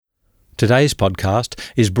Today's podcast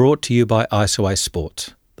is brought to you by Isoway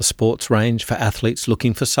Sports, the sports range for athletes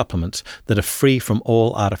looking for supplements that are free from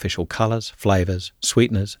all artificial colours, flavours,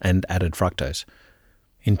 sweeteners and added fructose.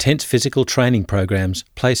 Intense physical training programs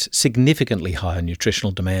place significantly higher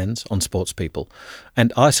nutritional demands on sports people,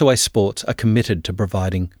 and Isoway Sports are committed to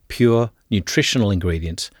providing pure, nutritional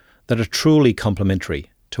ingredients that are truly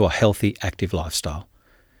complementary to a healthy, active lifestyle.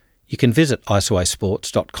 You can visit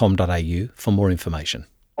isowaysports.com.au for more information.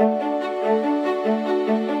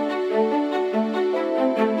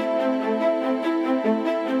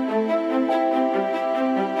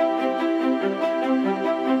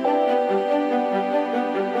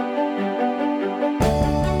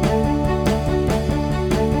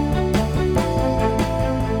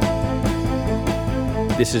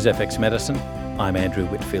 This is FX Medicine. I'm Andrew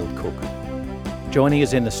Whitfield Cook. Joining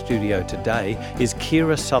us in the studio today is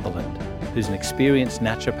Kira Sutherland, who's an experienced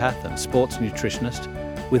naturopath and sports nutritionist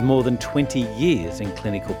with more than 20 years in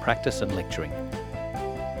clinical practice and lecturing.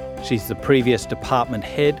 She's the previous department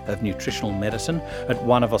head of nutritional medicine at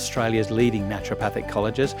one of Australia's leading naturopathic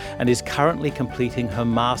colleges and is currently completing her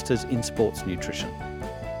Masters in Sports Nutrition.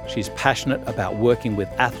 She's passionate about working with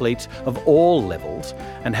athletes of all levels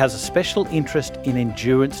and has a special interest in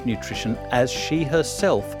endurance nutrition as she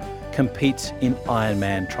herself competes in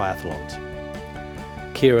Ironman triathlons.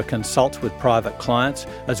 Kira consults with private clients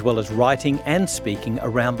as well as writing and speaking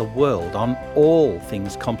around the world on all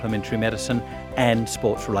things complementary medicine and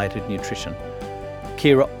sports-related nutrition.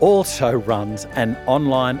 Kira also runs an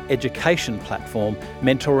online education platform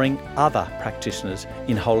mentoring other practitioners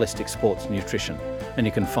in holistic sports nutrition. And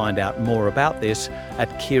you can find out more about this at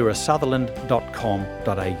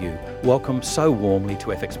kirasutherland.com.au. Welcome so warmly to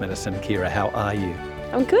FX Medicine. Kira, how are you?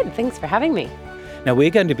 I'm good. Thanks for having me. Now, we're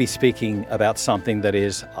going to be speaking about something that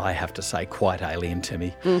is, I have to say, quite alien to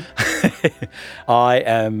me. I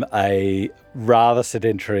am a rather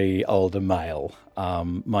sedentary older male.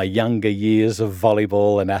 My younger years of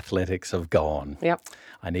volleyball and athletics have gone. Yep.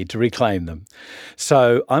 I need to reclaim them.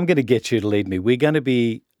 So I'm going to get you to lead me. We're going to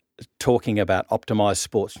be talking about optimised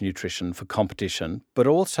sports nutrition for competition, but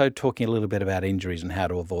also talking a little bit about injuries and how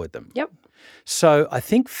to avoid them. Yep. So I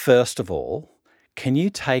think, first of all, can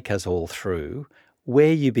you take us all through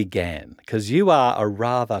where you began? Because you are a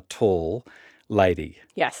rather tall lady.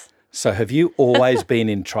 Yes. So have you always been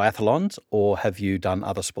in triathlons or have you done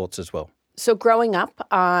other sports as well? So growing up,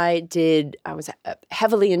 I was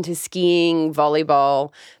heavily into skiing,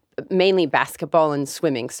 volleyball, mainly basketball and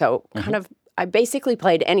swimming. So I basically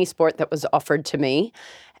played any sport that was offered to me,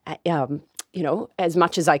 as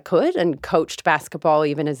much as I could, and coached basketball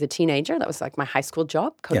even as a teenager. That was like my high school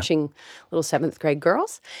job, coaching little 7th grade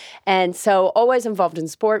girls. And so always involved in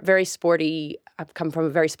sport, very sporty. I've come from a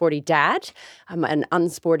very sporty dad. I'm an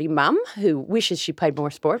unsporty mum who wishes she played more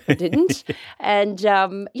sport but didn't. And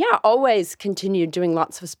always continued doing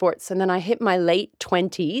lots of sports. And then I hit my late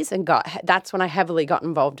 20s and that's when I heavily got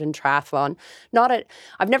involved in triathlon.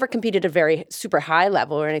 I've never competed at a very super high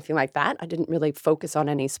level or anything like that. I didn't really focus on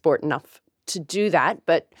any sport enough to do that,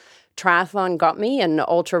 but triathlon got me, and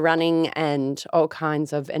ultra running and all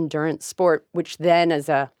kinds of endurance sport, which then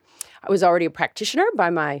I was already a practitioner by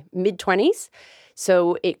my mid-20s.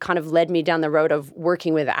 So it kind of led me down the road of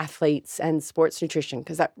working with athletes and sports nutrition,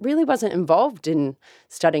 because I really wasn't involved in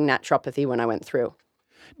studying naturopathy when I went through.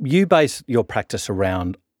 You base your practice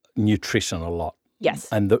around nutrition a lot. Yes.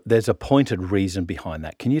 And there's a pointed reason behind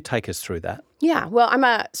that. Can you take us through that? Yeah. Well, I'm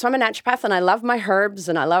a naturopath, and I love my herbs,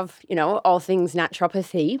 and I love, all things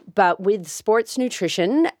naturopathy. But with sports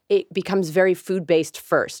nutrition, it becomes very food-based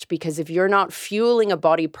first, because if you're not fueling a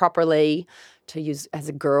body properly, to use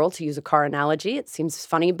a car analogy, it seems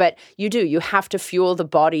funny, but you have to fuel the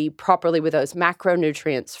body properly with those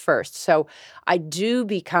macronutrients first. So I do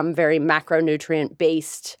become very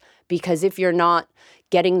macronutrient-based, because if you're not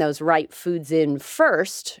getting those right foods in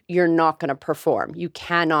first, you're not going to perform. You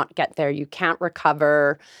cannot get there. You can't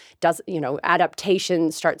recover.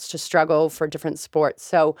 Adaptation starts to struggle for different sports.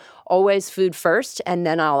 So always food first, and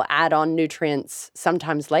then I'll add on nutrients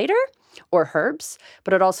sometimes later, or herbs.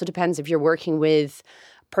 But it also depends if you're working with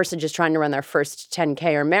a person just trying to run their first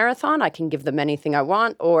 10K or marathon, I can give them anything I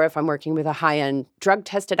want. Or if I'm working with a high-end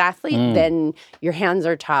drug-tested athlete, then your hands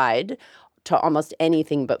are tied to almost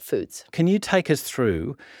anything but foods. Can you take us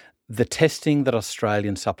through the testing that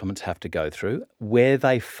Australian supplements have to go through, where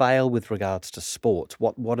they fail with regards to sports?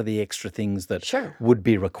 What are the extra things that would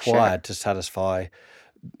be required to satisfy,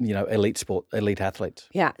 elite athletes?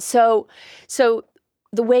 Yeah. So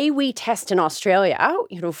the way we test in Australia,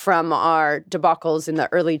 from our debacles in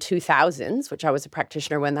the early 2000s, which I was a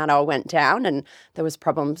practitioner when that all went down and there was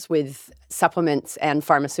problems with supplements and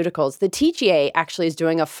pharmaceuticals, the TGA actually is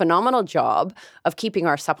doing a phenomenal job of keeping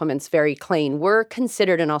our supplements very clean. We're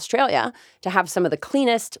considered in Australia to have some of the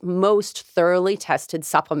cleanest, most thoroughly tested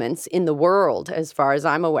supplements in the world, as far as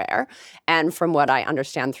I'm aware, and from what I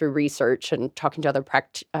understand through research and talking to other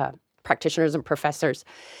practitioners and professors.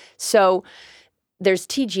 So there's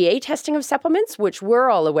TGA testing of supplements, which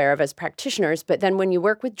we're all aware of as practitioners. But then when you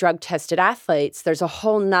work with drug-tested athletes, there's a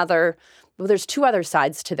whole nother, there's two other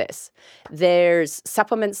sides to this. There's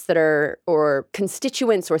supplements that are, or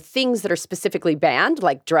constituents or things that are specifically banned,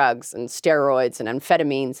 like drugs and steroids and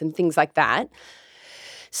amphetamines and things like that.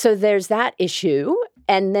 So there's that issue.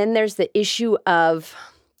 And then there's the issue of,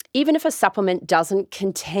 even if a supplement doesn't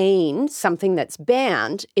contain something that's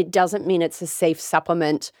banned, it doesn't mean it's a safe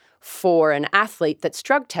supplement for an athlete that's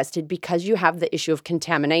drug tested, because you have the issue of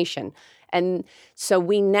contamination. And so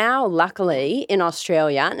we now, luckily, in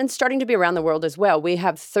Australia, and starting to be around the world as well, we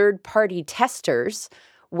have third-party testers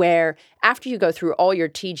where after you go through all your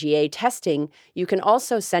TGA testing, you can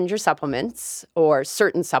also send your supplements or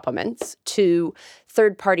certain supplements to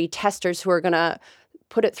third-party testers who are going to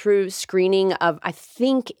put it through screening of, I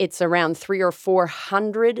think it's around 300 or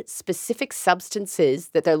 400 specific substances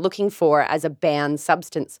that they're looking for as a banned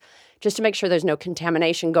substance, just to make sure there's no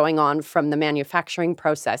contamination going on from the manufacturing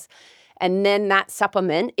process. And then that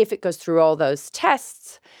supplement, if it goes through all those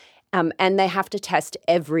tests, and they have to test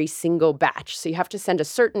every single batch. So you have to send a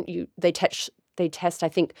certain, they test, I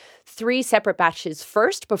think, 3 separate batches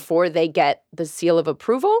first before they get the seal of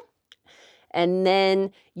approval. And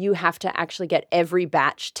then you have to actually get every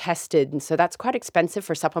batch tested. And so that's quite expensive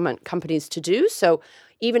for supplement companies to do. So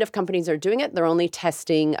even if companies are doing it, they're only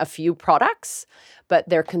testing a few products, but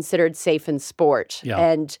they're considered safe in sport. Yeah.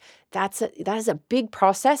 And that is a big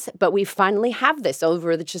process. But we finally have this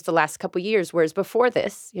over just the last couple of years, whereas before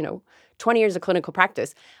this, 20 years of clinical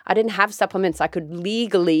practice, I didn't have supplements I could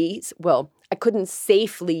legally, I couldn't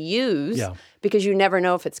safely use because you never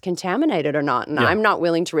know if it's contaminated or not. And I'm not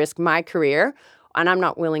willing to risk my career, and I'm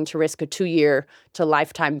not willing to risk a 2-year to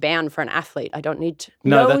lifetime ban for an athlete. I don't need to.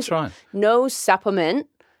 No, that's right. No supplement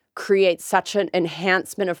creates such an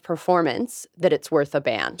enhancement of performance that it's worth a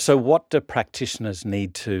ban. So what do practitioners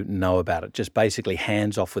need to know about it? Just basically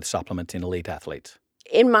hands off with supplements in elite athletes?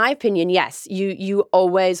 In my opinion, yes. You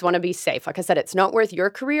always want to be safe. Like I said, it's not worth your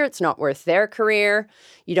career. It's not worth their career.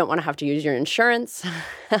 You don't want to have to use your insurance.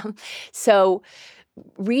 So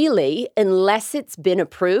really, unless it's been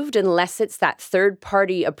approved, unless it's that third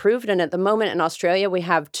party approved, and at the moment in Australia, we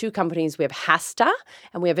have 2 companies. We have HASTA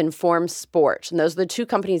and we have Informed Sport. And those are the 2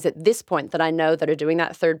 companies at this point that I know that are doing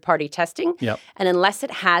that third party testing. Yep. And unless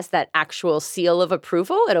it has that actual seal of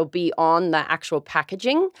approval, it'll be on the actual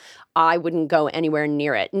packaging. I wouldn't go anywhere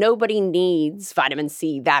near it. Nobody needs vitamin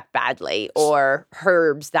C that badly or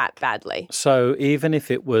herbs that badly. So even if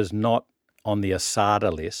it was not on the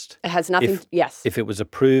ASADA list, it has nothing. If it was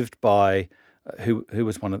approved by who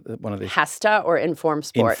was one of these? HASTA or Informed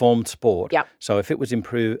Sport. Informed Sport. Yep. So if it was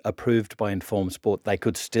approved by Informed Sport, they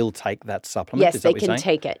could still take that supplement? Yes, they can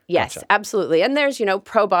take it. Yes, Gotcha. Absolutely. And there's,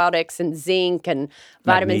 probiotics and zinc and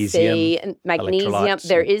vitamin C and magnesium.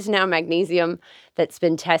 There is now magnesium that's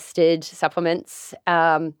been tested, supplements.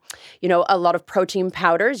 A lot of protein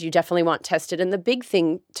powders you definitely want tested. And the big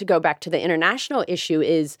thing, to go back to the international issue,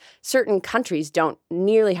 is certain countries don't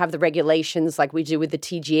nearly have the regulations like we do with the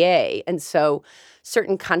TGA. And so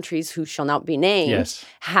certain countries, who shall not be named,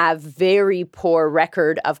 have very poor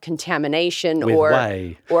record of contamination with or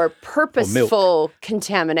whey, or purposeful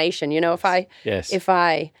contamination. If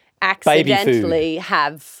I accidentally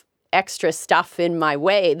have extra stuff in my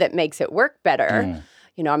whey that makes it work better,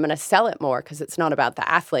 I'm going to sell it more because it's not about the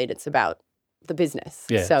athlete, it's about the business.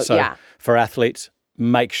 Yeah. So for athletes,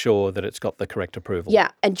 make sure that it's got the correct approval.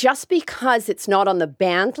 Yeah, and just because it's not on the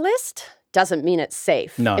banned list doesn't mean it's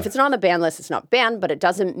safe. No. If it's not on the banned list, it's not banned, but it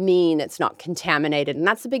doesn't mean it's not contaminated. And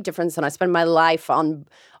that's the big difference. And I spend my life on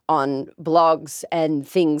blogs and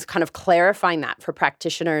things kind of clarifying that for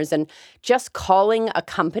practitioners, and just calling a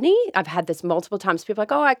company. I've had this multiple times. People are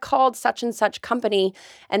like, I called such and such company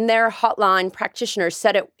and their hotline practitioner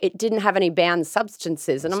said it didn't have any banned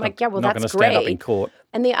substances. And I'm like, well, that's great. Not going to stand up in court.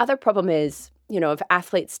 And the other problem is, if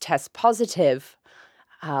athletes test positive,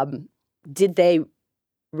 did they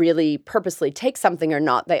really purposely take something or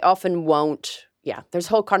not? They often won't. Yeah, there's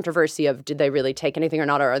whole controversy of did they really take anything or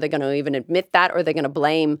not, or are they going to even admit that, or are they going to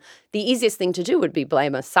blame? The easiest thing to do would be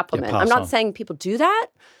blame a supplement. I'm not saying people do that,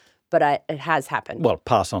 but it has happened. Well,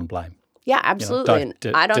 pass on blame. Yeah, absolutely. And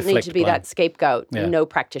I don't need to be that scapegoat. Yeah. No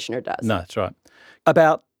practitioner does. No, that's right.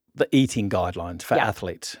 About the eating guidelines for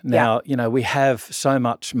athletes. Now, we have so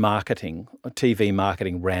much marketing, TV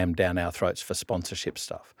marketing rammed down our throats for sponsorship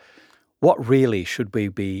stuff. What really should we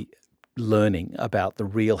be learning about the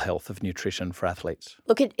real health of nutrition for athletes?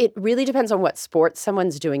 Look, it really depends on what sport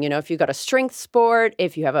someone's doing. If you've got a strength sport,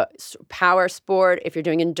 if you have a power sport, if you're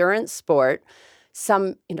doing endurance sport,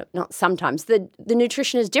 not sometimes, the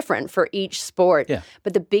nutrition is different for each sport. Yeah.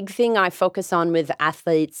 But the big thing I focus on with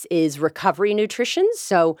athletes is recovery nutrition.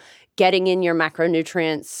 So getting in your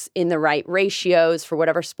macronutrients in the right ratios for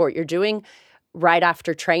whatever sport you're doing right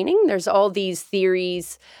after training. There's all these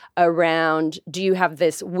theories around, do you have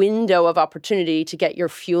this window of opportunity to get your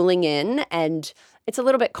fueling in? And it's a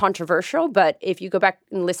little bit controversial, but if you go back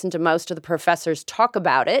and listen to most of the professors talk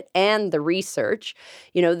about it and the research,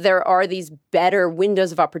 there are these better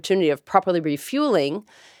windows of opportunity of properly refueling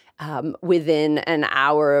within an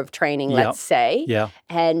hour of training, let's say. Yeah.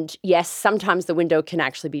 And yes, sometimes the window can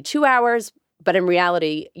actually be 2 hours, but in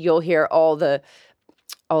reality, you'll hear all the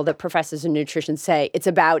professors in nutrition say it's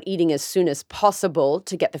about eating as soon as possible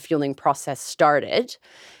to get the fueling process started.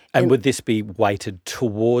 And would this be weighted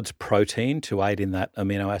towards protein to aid in that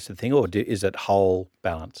amino acid thing, or is it whole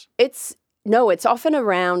balance? It's often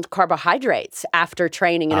around carbohydrates after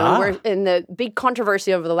training. And the big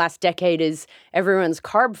controversy over the last decade is everyone's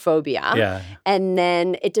carb phobia. Yeah. And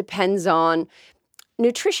then it depends on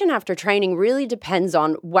nutrition after training really depends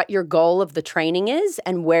on what your goal of the training is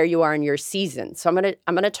and where you are in your season. So I'm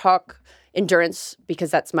gonna talk endurance because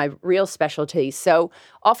that's my real specialty. So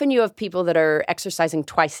often you have people that are exercising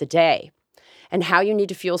twice a day, and how you need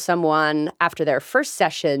to fuel someone after their first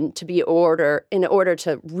session in order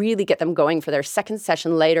to really get them going for their second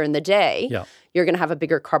session later in the day. Yeah. You're going to have a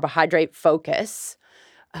bigger carbohydrate focus.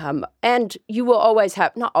 And you will always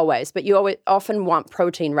have, not always, but you often want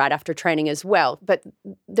protein right after training as well. But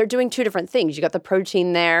they're doing two different things. You got the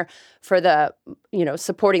protein there for the,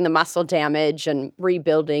 supporting the muscle damage and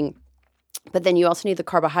rebuilding. But then you also need the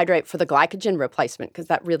carbohydrate for the glycogen replacement because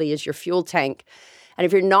that really is your fuel tank. And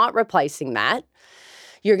if you're not replacing that,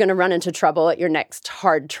 you're going to run into trouble at your next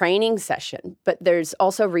hard training session. But there's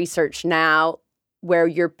also research now where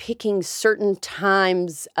you're picking certain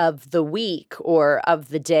times of the week or of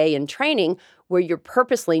the day in training where you're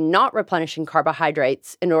purposely not replenishing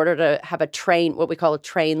carbohydrates in order to have what we call a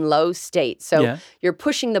train low state. So you're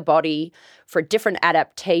pushing the body for different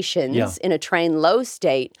adaptations in a train low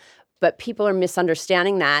state, but people are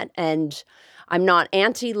misunderstanding that. And I'm not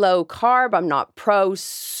anti-low carb. I'm not pro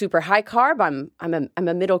super high carb. I'm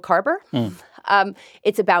a middle carber.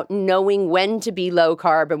 It's about knowing when to be low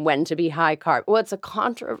carb and when to be high carb. Well, it's a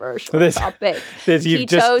controversial topic. You've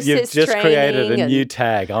just created a new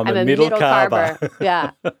tag. I'm a middle carber.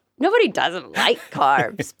 Yeah. Nobody doesn't like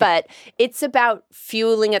carbs, but it's about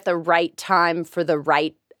fueling at the right time for the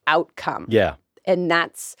right outcome. Yeah. And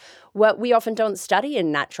that's what we often don't study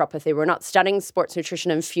in naturopathy. We're not studying sports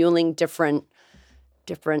nutrition and fueling different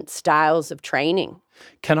styles of training.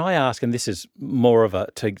 Can I ask, and this is more of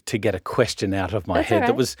to get a question out of my head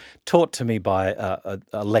that was taught to me by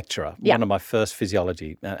a lecturer, one of my first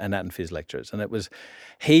physiology, anat and phys lecturers, and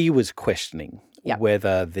he was questioning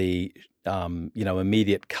whether the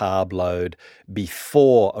immediate carb load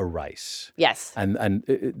before a race. Yes. And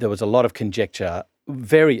there was a lot of conjecture.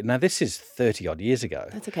 Now this is 30 odd years ago.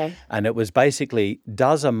 That's okay. And it was basically,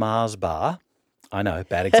 does a Mars bar, I know,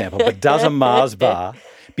 bad example, but does a Mars bar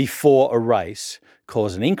before a race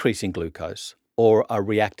cause an increase in glucose or a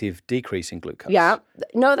reactive decrease in glucose? Yeah.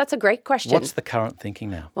 No, that's a great question. What's the current thinking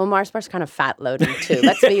now? Well, Mars bar's kind of fat loading too,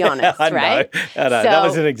 let's be honest, right? I know. That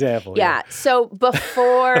was an example. Yeah. So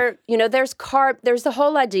before, there's the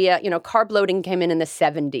whole idea, carb loading came in the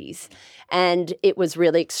 70s. And it was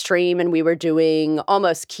really extreme, and we were doing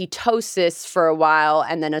almost ketosis for a while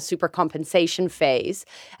and then a supercompensation phase.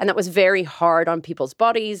 And that was very hard on people's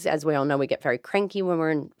bodies. As we all know, we get very cranky when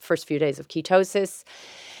we're in first few days of ketosis.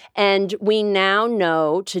 And we now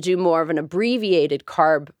know to do more of an abbreviated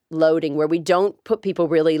carb loading where we don't put people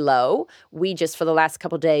really low. We just, for the last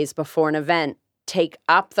couple of days before an event, take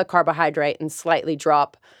up the carbohydrate and slightly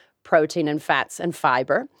drop protein and fats and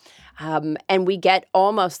fiber. And we get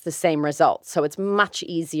almost the same results. So it's much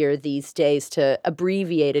easier these days to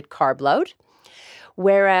abbreviated carb load.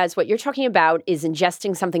 Whereas what you're talking about is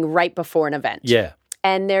ingesting something right before an event. Yeah.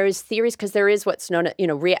 And there's theories because there is what's known as,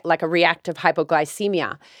 like a reactive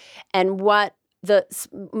hypoglycemia. And what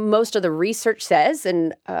most of the research says,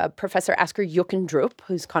 and Professor Asker Jukendrup,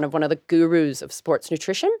 who's kind of one of the gurus of sports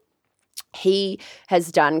nutrition, he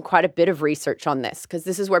has done quite a bit of research on this because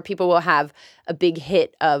this is where people will have a big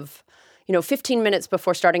hit of 15 minutes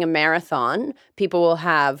before starting a marathon, people will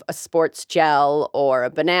have a sports gel or a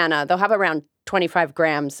banana. They'll have around 25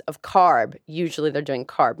 grams of carb. Usually they're doing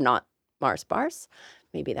carb, not Mars bars.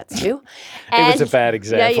 Maybe that's two. It was a bad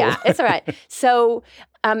example. Yeah, it's all right. So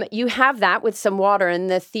you have that with some water. And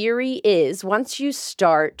the theory is once you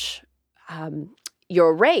start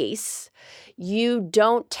your race, you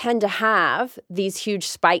don't tend to have these huge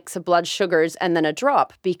spikes of blood sugars and then a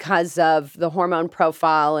drop because of the hormone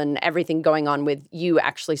profile and everything going on with you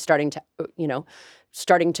actually starting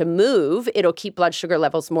to move. It'll keep blood sugar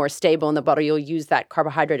levels more stable in the body. You'll use that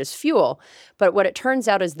carbohydrate as fuel. But what it turns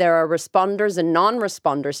out is there are responders and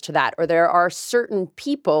non-responders to that, or there are certain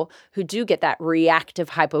people who do get that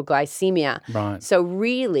reactive hypoglycemia. Right. So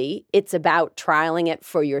really, it's about trialing it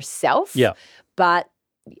for yourself. Yeah. But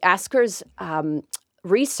Asker's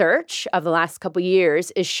research of the last couple of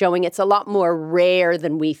years is showing it's a lot more rare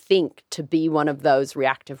than we think to be one of those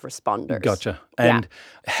reactive responders. Gotcha. And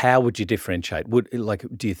how would you differentiate?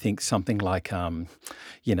 Do you think something like,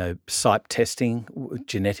 SIPE testing,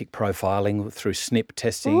 genetic profiling through SNP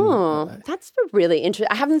testing? That's really interesting.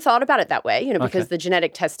 I haven't thought about it that way, because the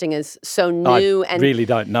genetic testing is so new. I really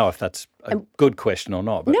don't know if that's a good question or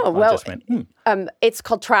not. But just went, it's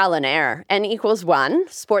called trial and error. N equals 1.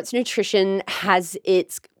 Sports nutrition has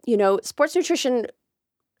its, sports nutrition,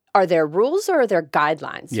 are there rules or are there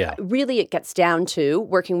guidelines? Yeah. Really, it gets down to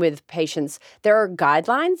working with patients. There are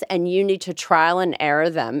guidelines and you need to trial and error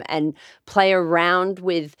them and play around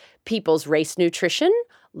with people's race nutrition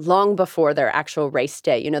long before their actual race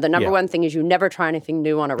day. The number one thing is you never try anything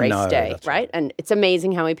new on a race day, right? And it's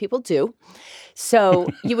amazing how many people do. So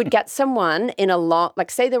you would get someone in a long,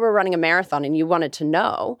 say they were running a marathon and you wanted to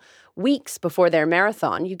know weeks before their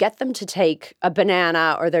marathon, you get them to take a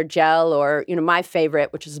banana or their gel or, my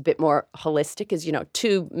favorite, which is a bit more holistic, is,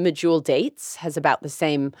 2 medjool dates has about the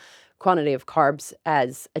same quantity of carbs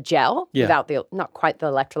as a gel without not quite the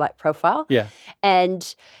electrolyte profile. Yeah.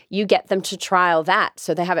 And you get them to trial that.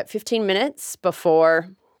 So they have it 15 minutes before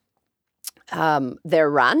their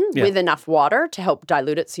run with enough water to help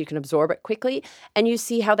dilute it so you can absorb it quickly, and you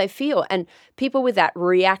see how they feel. And people with that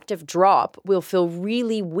reactive drop will feel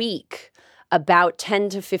really weak about 10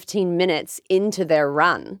 to 15 minutes into their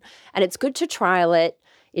run. And it's good to trial it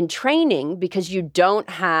in training because you don't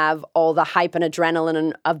have all the hype and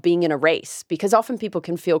adrenaline of being in a race, because often people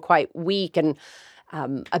can feel quite weak and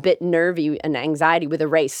a bit nervy and anxiety with a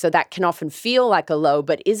race. So that can often feel like a low,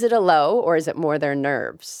 but is it a low or is it more their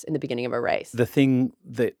nerves in the beginning of a race? The thing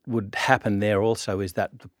that would happen there also is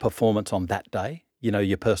that the performance on that day,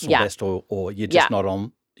 your personal best or you're just not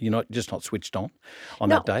on, just not switched on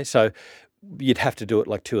that day. So you'd have to do it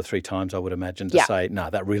like 2 or 3 times, I would imagine, to say, no,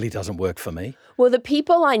 that really doesn't work for me. Well, the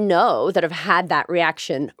people I know that have had that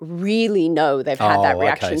reaction really know they've had that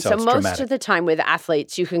reaction. Okay, so most dramatic. of the time with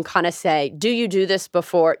athletes, you can kind of say, do you do this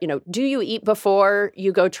before, do you eat before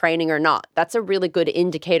you go training or not? That's a really good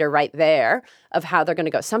indicator right there of how they're going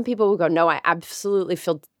to go. Some people will go, no, I absolutely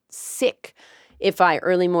feel sick if I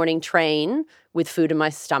early morning train with food in my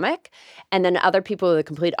stomach. And then other people are the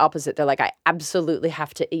complete opposite. They're like, I absolutely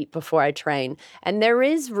have to eat before I train. And there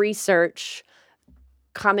is research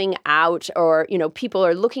coming out, or, people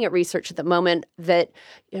are looking at research at the moment that,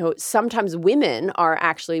 sometimes women are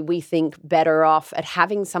actually, we think, better off at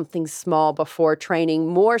having something small before training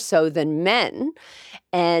more so than men.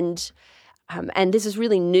 And this is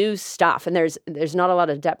really new stuff, and there's not a lot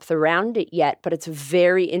of depth around it yet, but it's a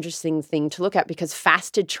very interesting thing to look at because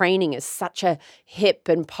fasted training is such a hip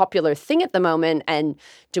and popular thing at the moment, and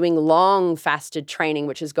doing long fasted training,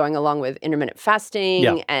 which is going along with intermittent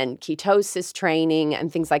fasting and ketosis training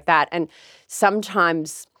and things like that. And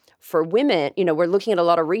sometimes for women, we're looking at a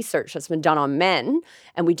lot of research that's been done on men,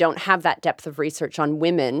 and we don't have that depth of research on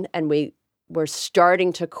women, and we're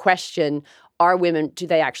starting to question, are women, do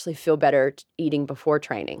they actually feel better eating before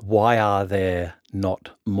training? Why are there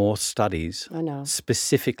not more studies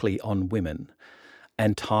specifically on women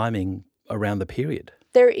and timing around the period?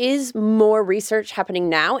 There is more research happening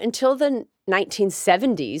now. Until the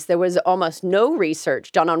 1970s, there was almost no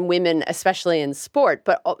research done on women, especially in sport,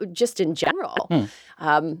 but just in general.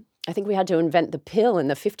 I think we had to invent the pill in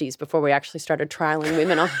the 50s before we actually started trialing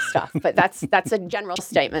women on stuff. But that's a general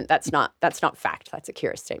statement. That's not fact. That's a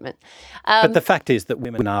curious statement. But the fact is that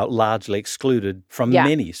women are largely excluded from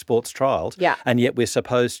many sports trials, and yet we're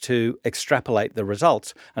supposed to extrapolate the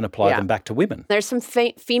results and apply them back to women. There's some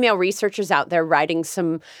female researchers out there writing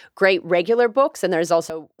some great regular books, and there's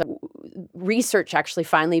also research actually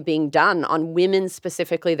finally being done on women,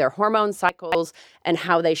 specifically their hormone cycles and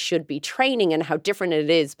how they should be training and how different it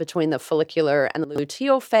is between the follicular and the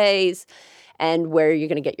luteal phase. and where you're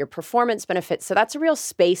going to get your performance benefits. So that's a real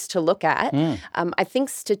space to look at. I think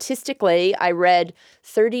statistically, I read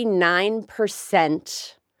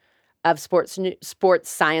 39% of sports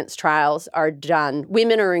science trials are done.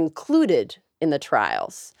 Women are included in the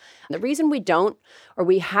trials. And the reason we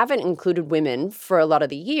haven't included women for a lot of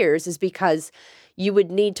the years is because you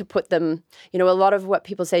would need to put them, a lot of what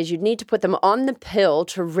people say is you'd need to put them on the pill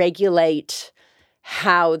to regulate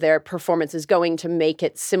how their performance is going to make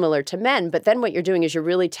it similar to men. But then what you're doing is you're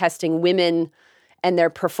really testing women and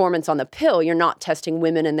their performance on the pill. You're not testing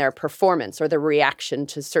women and their performance or their reaction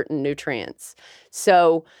to certain nutrients.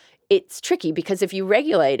 So it's tricky because if you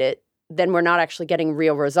regulate it, then we're not actually getting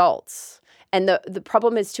real results. And the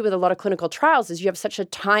problem is, too, with a lot of clinical trials is you have such a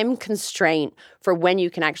time constraint for when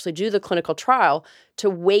you can actually do the clinical trial to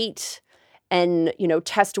wait and,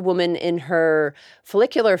 test a woman in her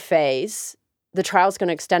follicular phase. The trial's going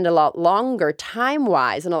to extend a lot longer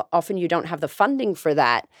time-wise, and often you don't have the funding for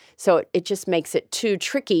that. So it just makes it too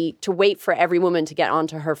tricky to wait for every woman to get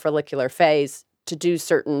onto her follicular phase to do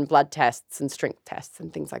certain blood tests and strength tests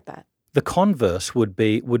and things like that. The converse would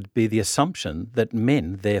be the assumption that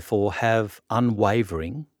men, therefore, have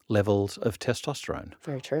unwavering levels of testosterone.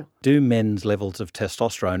 Very true. Do men's levels of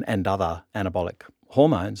testosterone and other anabolic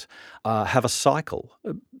hormones have a cycle,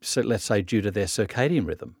 so let's say due to their circadian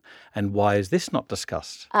rhythm? And why is this not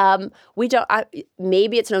discussed? We don't.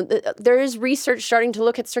 Maybe it's no. There is research starting to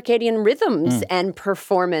look at circadian rhythms and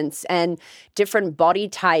performance and different body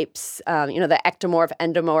types. The ectomorph,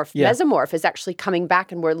 endomorph, mesomorph is actually coming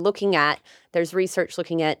back, and we're looking at. There's research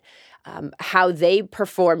looking at how they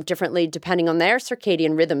perform differently depending on their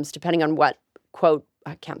circadian rhythms, depending on what quote.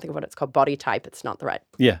 I can't think of what it's called. Body type. It's not the right.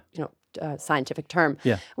 Scientific term.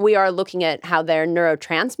 Yeah. We are looking at how their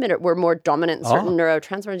neurotransmitter, we're more dominant in certain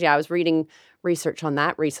neurotransmitters. Yeah, I was reading research on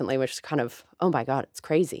that recently, which is kind of, oh my God, it's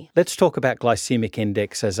crazy. Let's talk about glycemic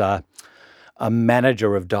index as a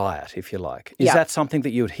manager of diet, if you like. Is that something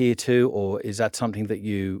that you adhere to, or is that something that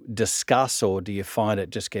you discuss, or do you find it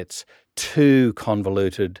just gets too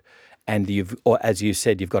convoluted and as you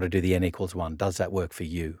said, you've got to do the N=1? Does that work for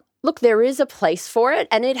you? Look, there is a place for it,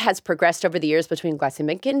 and it has progressed over the years between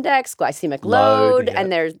glycemic index, glycemic load,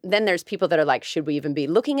 and there's people that are like, should we even be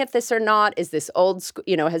looking at this or not? Is this old school?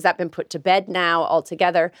 Has that been put to bed now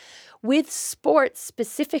altogether? With sports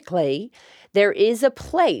specifically, there is a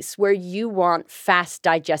place where you want fast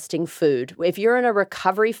digesting food. If you're in a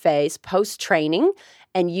recovery phase post-training,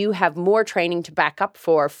 and you have more training to back up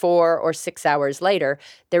for 4 or 6 hours later,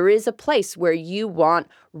 there is a place where you want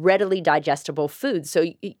readily digestible foods. So,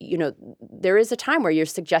 there is a time where you're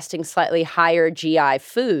suggesting slightly higher GI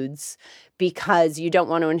foods because you don't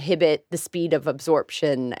want to inhibit the speed of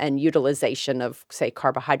absorption and utilization of, say,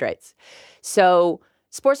 carbohydrates. So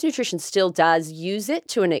sports nutrition still does use it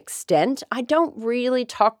to an extent. I don't really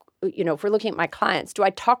talk, if we're looking at my clients, do I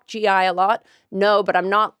talk GI a lot? No, but I'm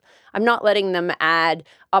not letting them add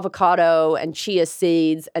avocado and chia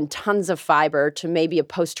seeds and tons of fiber to maybe a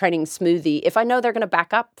post-training smoothie if I know they're going to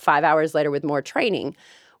back up 5 hours later with more training.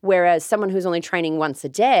 Whereas someone who's only training once a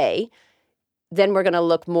day, then we're going to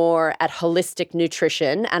look more at holistic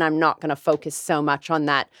nutrition, and I'm not going to focus so much on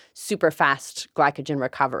that super fast glycogen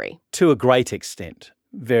recovery. To a great extent,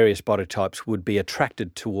 various body types would be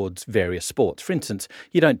attracted towards various sports. For instance,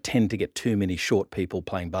 you don't tend to get too many short people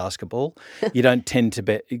playing basketball. You don't tend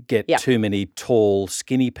to get too many tall,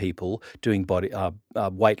 skinny people doing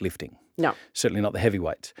weightlifting. No. Certainly not the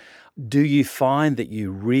heavyweights. Do you find that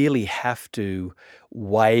you really have to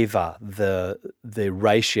waver the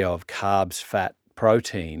ratio of carbs, fat,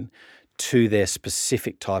 protein to their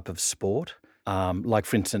specific type of sport? Like,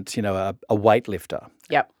 for instance, a weightlifter.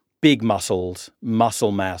 Yep. Big muscles,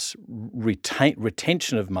 muscle mass,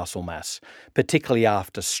 retention of muscle mass, particularly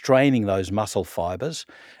after straining those muscle fibers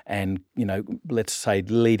and, let's say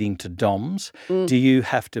leading to DOMS. Do you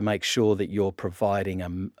have to make sure that you're providing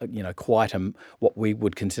what we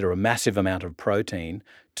would consider a massive amount of protein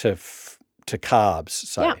to carbs,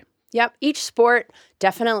 say? Yeah. Yep. Each sport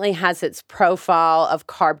definitely has its profile of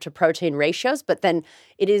carb to protein ratios, but then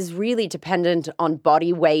it is really dependent on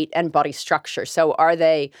body weight and body structure. So are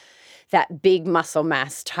they that big muscle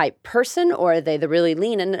mass type person, or are they the really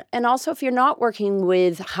lean? And also, if you're not working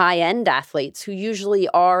with high-end athletes who usually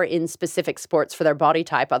are in specific sports for their body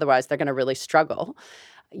type, otherwise they're going to really struggle.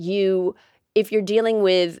 If you're dealing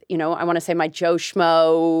with, I want to say my Joe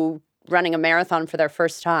Schmo running a marathon for their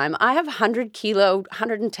first time, I have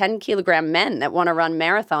 110 kilogram men that want to run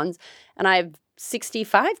marathons, and I have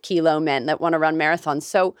 65 kilo men that want to run marathons.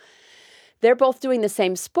 So they're both doing the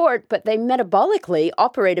same sport, but they metabolically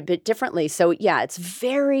operate a bit differently. So yeah, it's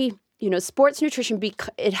very, sports nutrition,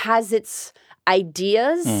 it has its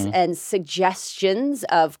ideas and suggestions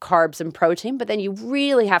of carbs and protein, but then you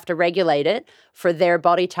really have to regulate it for their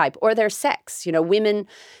body type or their sex. Women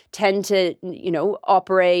tend to,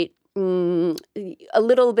 operate a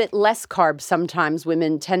little bit less carbs sometimes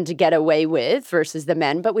women tend to get away with versus the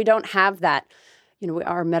men, but we don't have that.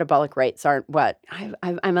 Our metabolic rates aren't what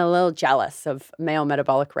I'm a little jealous of male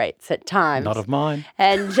metabolic rates at times. Not of mine.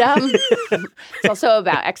 And it's also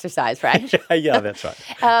about exercise, right? Yeah, that's right.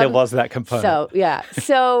 There was that component.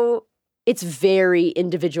 So it's very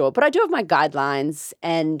individual. But I do have my guidelines,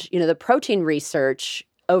 and the protein research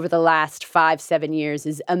over the last 5-7 years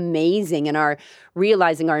is amazing, and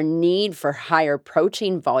realizing our need for higher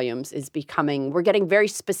protein volumes is we're getting very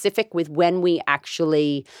specific with when we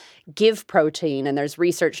actually give protein. And there's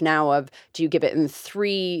research now of, do you give it in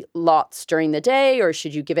 3 lots during the day, or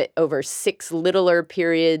should you give it over 6 littler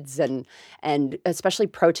periods, and especially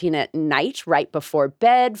protein at night right before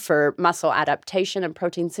bed for muscle adaptation and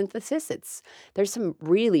protein synthesis. There's some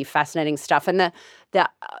really fascinating stuff. And the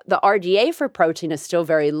RDA for protein is still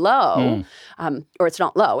very low, or it's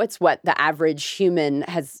not low. It's what the average human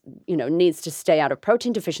has, needs to stay out of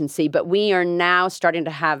protein deficiency. But we are now starting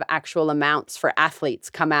to have actual amounts for athletes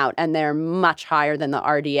come out, and they're much higher than the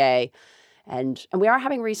RDA. And we are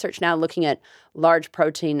having research now looking at large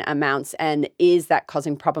protein amounts, and is that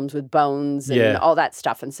causing problems with bones and all that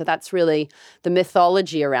stuff. And so that's really the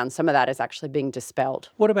mythology around some of that is actually being dispelled.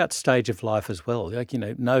 What about stage of life as well? Like,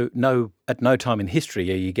 at no time in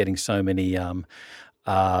history are you getting so many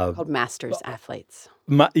called masters athletes.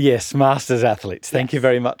 Yes, masters athletes. Thank you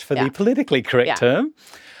very much for the politically correct term.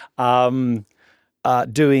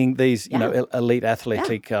 Doing these, elite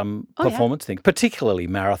athletic performance things, particularly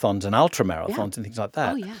marathons and ultra marathons and things like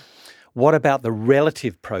that. Oh, yeah. What about the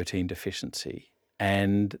relative protein deficiency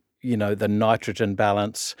and, the nitrogen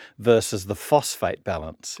balance versus the phosphate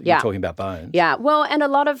balance? You're talking about bones. Yeah. Well, and a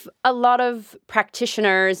lot of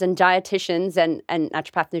practitioners and dietitians and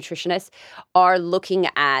naturopath nutritionists are looking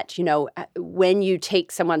at, when you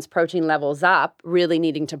take someone's protein levels up, really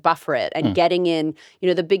needing to buffer it and getting in,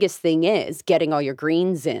 the biggest thing is getting all your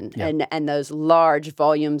greens in and those large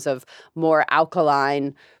volumes of more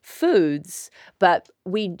alkaline foods. But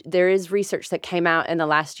there is research that came out in the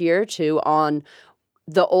last year or two on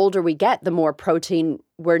the older we get, the more protein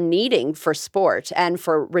we're needing for sport and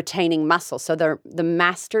for retaining muscle. So the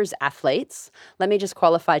masters athletes, let me just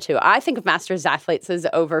qualify too. I think of masters athletes as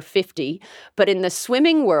over 50, but in the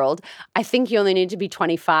swimming world, I think you only need to be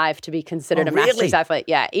 25 to be considered a masters athlete.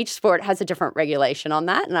 Yeah, each sport has a different regulation on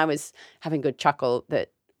that. And I was having a good chuckle that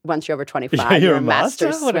once you're over 25, you're a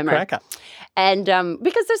masters swimmer. What a cracker. And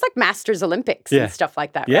because there's like masters Olympics and stuff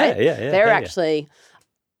like that, right? They're actually...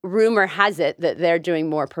 Rumor has it that they're doing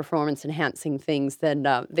more performance-enhancing things than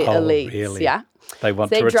the elites. Really? Yeah, they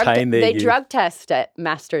want to retain their youth. They drug test at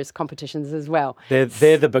masters competitions as well. They're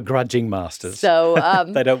the begrudging masters. So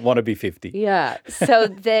they don't want to be 50. Yeah. So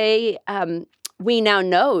we now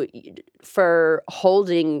know for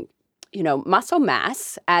holding, muscle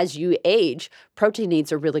mass as you age, protein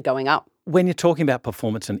needs are really going up. When you're talking about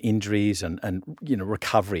performance and injuries and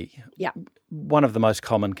recovery, one of the most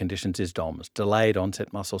common conditions is DOMS, delayed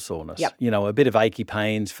onset muscle soreness. Yep. A bit of achy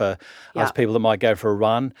pains for us people that might go for a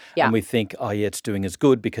run and we think, it's doing as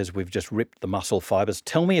good because we've just ripped the muscle fibers.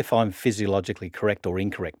 Tell me if I'm physiologically correct or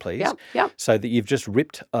incorrect, please. Yep. So that you've just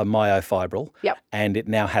ripped a myofibril and it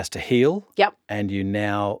now has to heal and you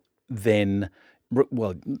now then...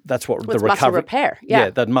 Well, that's what the recovery... muscle repair.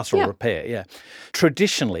 That muscle repair,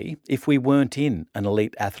 Traditionally, if we weren't in an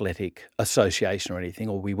elite athletic association or anything,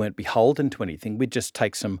 or we weren't beholden to anything, we'd just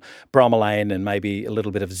take some bromelain and maybe a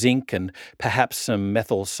little bit of zinc and perhaps some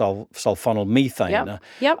methyl sulfonyl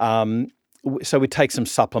methane. So we'd take some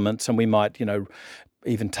supplements and we might,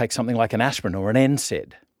 even take something like an aspirin or an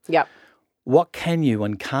NSAID. Yep. What can you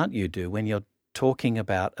and can't you do when you're talking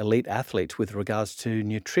about elite athletes with regards to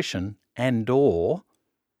nutrition and/or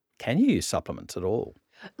can you use supplements at all?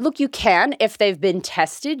 Look, you can. If they've been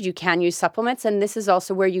tested, you can use supplements. And this is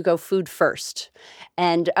also where you go food first.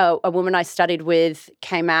 And a woman I studied with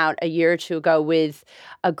came out a year or two ago with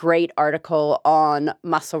a great article on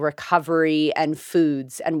muscle recovery and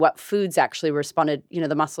foods and what foods actually responded,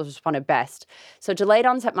 the muscles responded best. So delayed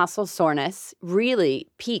onset muscle soreness really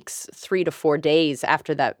peaks 3 to 4 days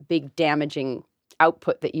after that big damaging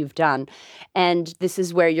output that you've done. And this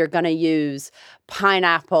is where you're going to use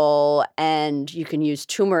pineapple and you can use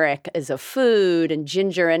turmeric as a food and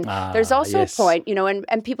ginger. And there's also a point,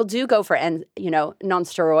 and people do go for,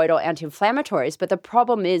 non-steroidal anti-inflammatories. But the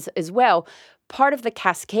problem is as well, part of the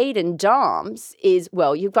cascade in DOMS is,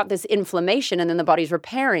 well, you've got this inflammation and then the body's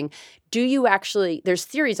repairing. There's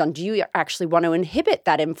theories on, do you actually want to inhibit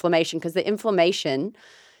that inflammation? Because the inflammation,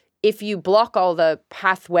 if you block all the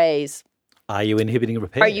pathways, are you inhibiting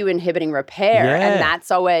repair? Are you inhibiting repair? Yeah. And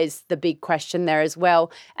that's always the big question there as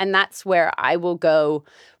well. And that's where I will go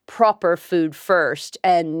proper food first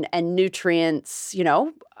and nutrients,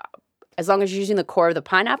 as long as you're using the core of the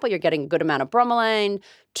pineapple, you're getting a good amount of bromelain,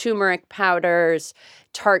 turmeric powders.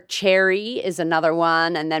 Tart cherry is another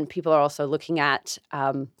one. And then people are also looking at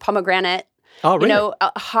pomegranate. Oh, really?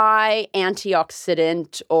 A high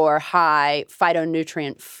antioxidant or high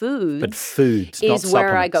phytonutrient foods. But foods, not is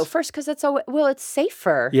where I supplements. go first because it's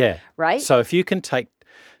safer. Yeah. Right? So if you can take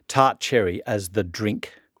tart cherry as the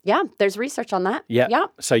drink. Yeah, there's research on that. Yeah. Yeah.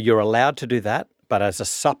 So you're allowed to do that, but as a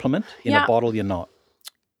supplement in a bottle, you're not.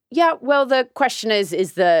 Yeah, well, the question is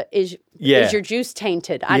your juice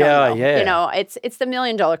tainted? I don't know. Yeah. It's the $1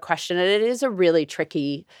 million question, and it is a really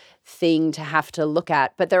tricky thing to have to look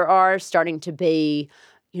at. But there are starting to be,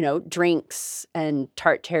 drinks and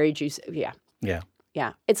tart cherry juice. Yeah. Yeah.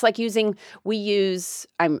 Yeah. It's like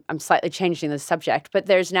I'm slightly changing the subject, but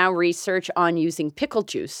there's now research on using pickle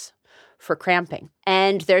juice for cramping.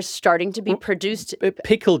 And there's starting to be produced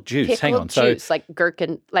pickled juice. Hang on. Juice, like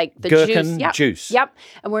gherkin, like the gherkin juice. Yep. juice. Yep.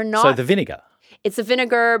 And we're not. So the vinegar. It's a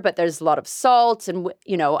vinegar, but there's a lot of salt, and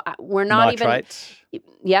we're not Nitrates. even.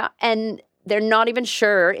 Yeah, and they're not even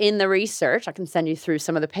sure in the research. I can send you through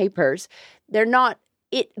some of the papers. They're not.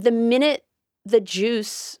 The minute the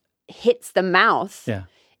juice hits the mouth,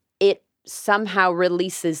 it somehow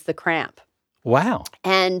releases the cramp. Wow.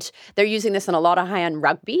 And they're using this in a lot of high-end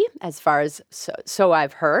rugby, as far as so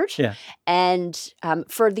I've heard. Yeah. And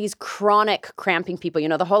for these chronic cramping people,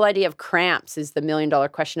 the whole idea of cramps is the $1 million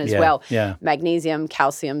question as well. Yeah. Magnesium,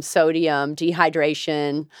 calcium, sodium,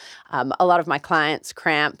 dehydration. A lot of my clients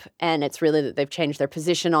cramp, and it's really that they've changed their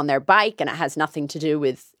position on their bike, and it has nothing to do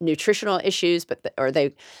with nutritional issues, or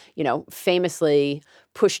they, famously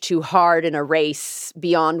push too hard in a race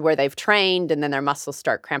beyond where they've trained, and then their muscles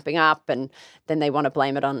start cramping up, and then they want to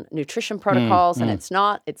blame it on nutrition protocols, and it's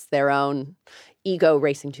not. It's their own ego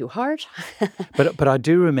racing too hard. But I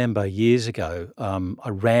do remember years ago, I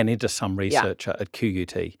ran into some researcher at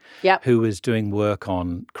QUT who was doing work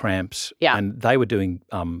on cramps, and they were doing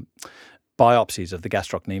biopsies of the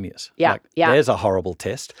gastrocnemius. Yeah, There's a horrible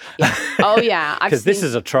test. Yeah. Oh, yeah. Because this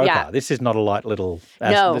is a trocar. Yeah. This is not a light little,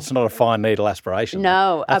 No. It's not a fine needle aspiration.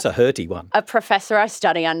 No. That's a hurty one. A professor I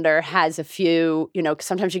study under has a few, 'cause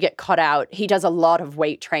sometimes you get caught out. He does a lot of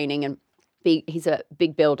weight training, and he's a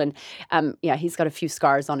big build, and he's got a few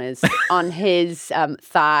scars on his thighs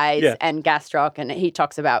and gastroc, and he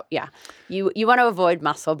talks about you want to avoid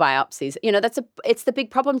muscle biopsies. It's the big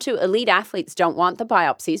problem too. Elite athletes don't want the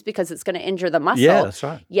biopsies because it's going to injure the muscle. Yeah, that's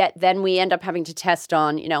right. Yet then we end up having to test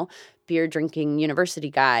on beer drinking university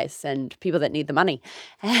guys and people that need the money.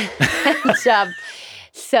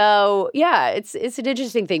 So, it's an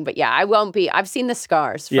interesting thing. But, I won't be – I've seen the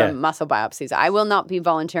scars from muscle biopsies. I will not be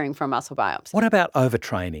volunteering for a muscle biopsy. What about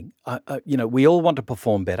overtraining? We all want to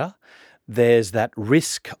perform better. There's that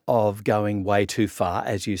risk of going way too far,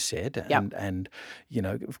 as you said, and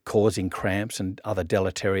causing cramps and other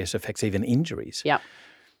deleterious effects, even injuries. Yeah.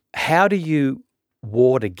 How do you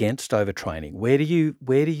ward against overtraining? Where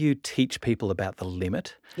do you teach people about the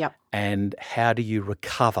limit? Yeah. And how do you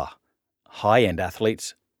recover high-end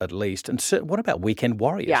athletes, at least? And so what about weekend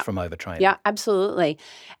warriors from overtraining? Yeah, absolutely.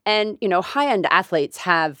 And, high-end athletes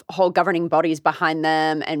have whole governing bodies behind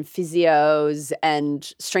them, and physios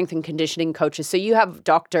and strength and conditioning coaches. So you have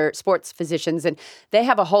sports physicians, and they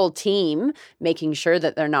have a whole team making sure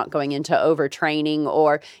that they're not going into overtraining,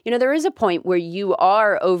 or, there is a point where you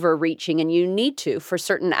are overreaching and you need to for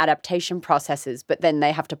certain adaptation processes, but then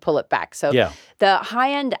they have to pull it back. So the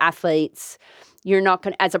high-end athletes, you're not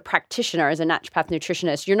going to, as a practitioner, as a naturopath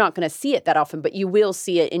nutritionist, you're not going to see it that often, but you will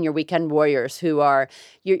see it in your weekend warriors who are,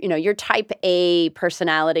 your type A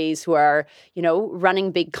personalities who are,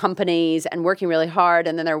 running big companies and working really hard,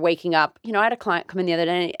 and then they're waking up. I had a client come in the other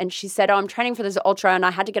day, and she said, I'm training for this ultra, and I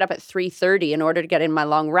had to get up at 3:30 in order to get in my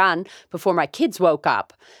long run before my kids woke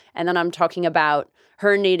up. And then I'm talking about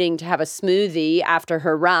her needing to have a smoothie after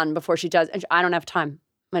her run before she does, and I don't have time.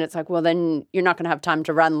 And it's like, well, then you're not going to have time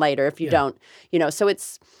to run later if you don't, So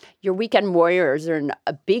it's your weekend warriors are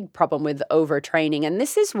a big problem with overtraining. And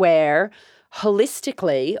this is where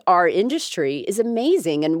holistically our industry is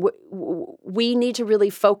amazing. And we need to really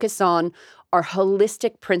focus on our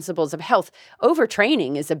holistic principles of health.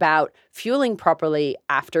 Overtraining is about fueling properly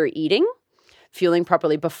after eating, fueling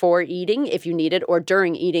properly before eating if you need it or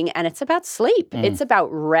during eating. And it's about sleep. It's about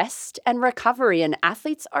rest and recovery. And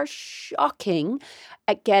athletes are shocking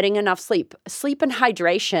at getting enough sleep. Sleep and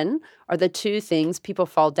hydration are the two things people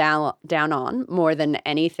fall down on more than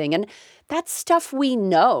anything. And that's stuff we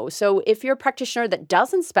know. So if you're a practitioner that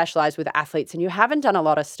doesn't specialize with athletes and you haven't done a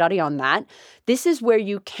lot of study on that, this is where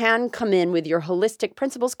you can come in with your holistic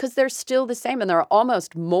principles because they're still the same and they're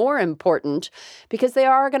almost more important because they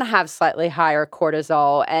are going to have slightly higher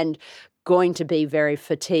cortisol and going to be very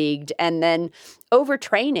fatigued. And then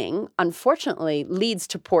overtraining, unfortunately, leads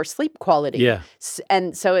to poor sleep quality. Yeah.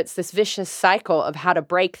 And so it's this vicious cycle of how to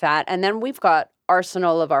break that. And then we've got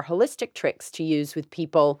arsenal of our holistic tricks to use with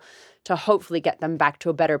people to hopefully get them back to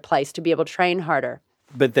a better place to be able to train harder.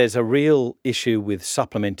 But there's a real issue with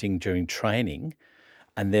supplementing during training,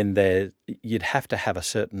 and then you'd have to have a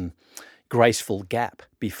certain graceful gap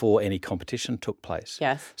before any competition took place.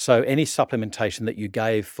 Yes. So any supplementation that you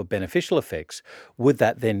gave for beneficial effects, would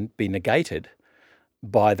that then be negated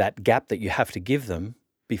by that gap that you have to give them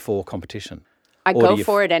before competition? I go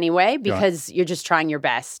for it anyway because you're just trying your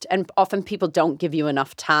best. And often people don't give you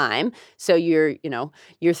enough time. So you're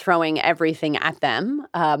throwing everything at them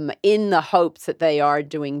in the hopes that they are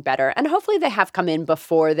doing better. And hopefully they have come in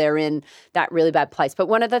before they're in that really bad place. But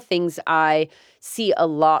one of the things I see a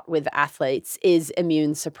lot with athletes is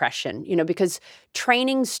immune suppression, because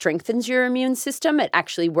training strengthens your immune system. It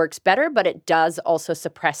actually works better, but it does also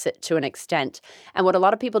suppress it to an extent. And what a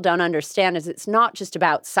lot of people don't understand is it's not just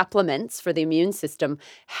about supplements for the immune system.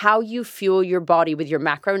 How you fuel your body with your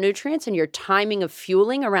macronutrients and your timing of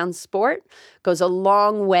fueling around sport goes a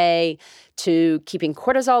long way to keeping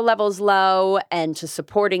cortisol levels low and to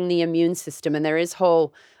supporting the immune system. And there is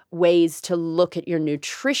whole ways to look at your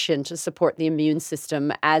nutrition to support the immune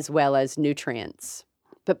system as well as nutrients.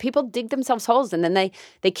 But people dig themselves holes and then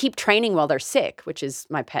they keep training while they're sick, which is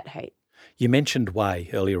my pet hate. You mentioned whey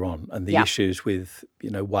earlier on and the issues with,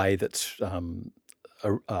 whey that's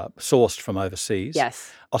sourced from overseas.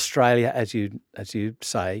 Yes. Australia, as you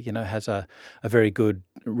say, has a very good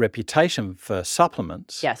reputation for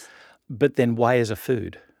supplements. Yes. But then whey is a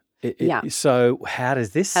food. So how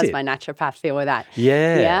does this sit? How's my naturopath feel with that?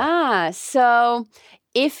 Yeah. Yeah. So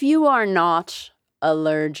if you are not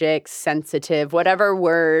allergic, sensitive, whatever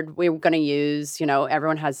word we're going to use,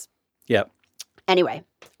 everyone has. Yep. Anyway,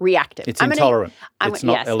 reactive. It's intolerant. It's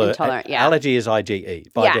not intolerant. Yeah. Allergy is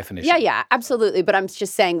IgE by definition. Yeah, absolutely. But I'm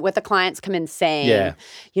just saying what the clients come in saying,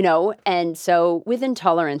 and so with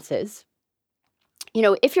intolerances,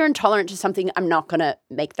 if you're intolerant to something, I'm not going to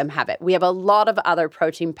make them have it. We have a lot of other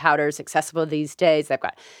protein powders accessible these days. They've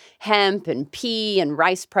got hemp and pea and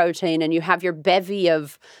rice protein, and you have your bevy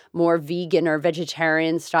of more vegan or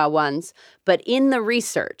vegetarian style ones. But in the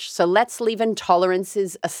research, so let's leave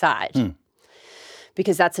intolerances aside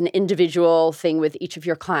because that's an individual thing with each of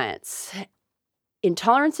your clients.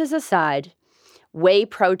 Intolerances aside, whey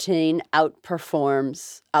protein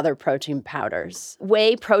outperforms other protein powders.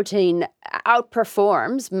 Whey protein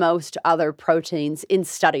outperforms most other proteins in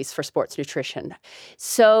studies for sports nutrition.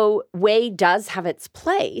 So whey does have its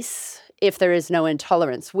place if there is no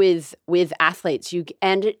intolerance with athletes.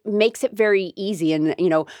 And it makes it very easy. And,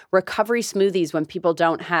 recovery smoothies when people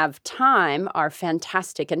don't have time are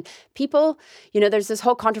fantastic. And people, there's this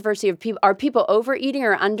whole controversy of are people overeating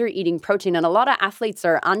or under-eating protein? And a lot of athletes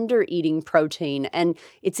are under-eating protein. And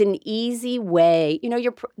it's an easy way.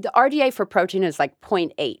 The RDA for protein is like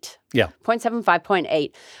 0.8. Yeah. 0.75,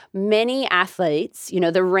 0.8. Many athletes,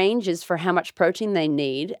 the ranges for how much protein they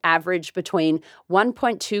need average between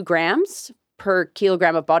 1.2 grams per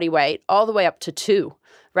kilogram of body weight all the way up to 2.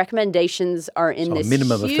 Recommendations are in this a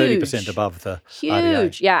minimum huge, of 30% above the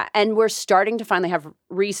huge, RDA. Yeah. And we're starting to finally have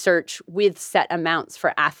research with set amounts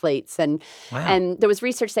for athletes. And there was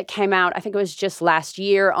research that came out, I think it was just last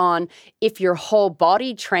year, on if your whole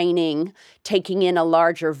body training, taking in a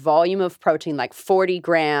larger volume of protein, like 40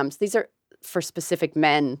 grams. These are for specific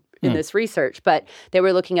men in this research, but they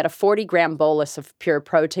were looking at a 40-gram bolus of pure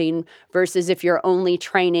protein versus if you're only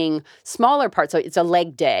training smaller parts, so it's a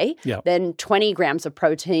leg day, then 20 grams of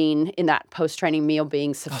protein in that post-training meal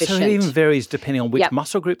being sufficient. So it even varies depending on which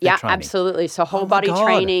muscle group they're training. Yeah, absolutely. So whole body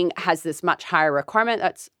training has this much higher requirement.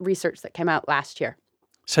 That's research that came out last year.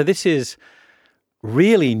 So this is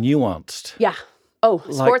really nuanced. Yeah. Oh,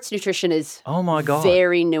 sports nutrition is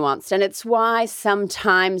very nuanced. And it's why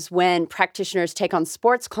sometimes when practitioners take on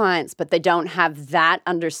sports clients, but they don't have that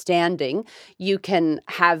understanding, you can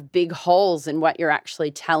have big holes in what you're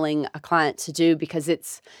actually telling a client to do because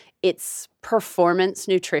it's performance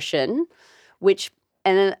nutrition, which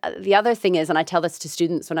And the other thing is, and I tell this to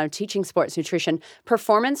students when I'm teaching sports nutrition,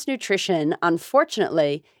 performance nutrition,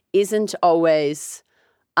 unfortunately, isn't always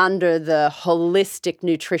under the holistic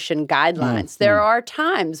nutrition guidelines. There are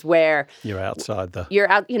times where you're outside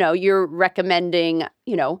you're recommending,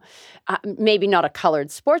 maybe not a colored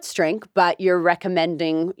sports drink, but you're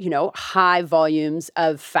recommending, high volumes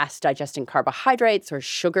of fast digesting carbohydrates or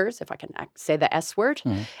sugars, if I can say the S word.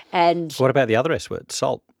 And what about the other S word,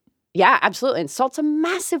 salt? Yeah, absolutely. And salt's a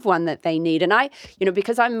massive one that they need. And I,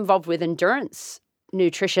 because I'm involved with endurance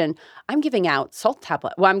nutrition, I'm giving out salt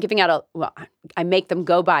tablets. Well, I make them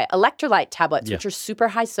go by electrolyte tablets, which are super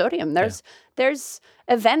high sodium. There's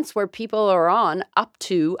events where people are on up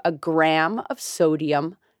to 1 gram of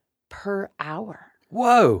sodium per hour.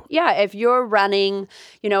 Whoa. Yeah, if you're running,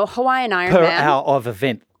 Hawaiian Ironman. Per hour of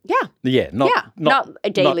event. Yeah. Yeah, not a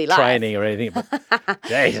daily not life. training or anything. But,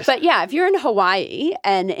 but yeah, if you're in Hawaii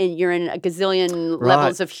and you're in a gazillion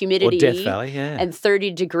levels of humidity or Death Valley, and 30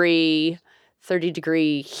 degree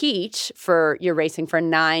heat you're racing for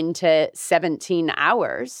 9 to 17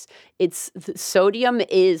 hours, sodium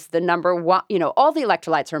is the number one. All the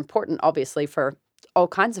electrolytes are important, obviously, for all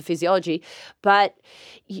kinds of physiology, but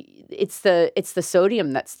it's the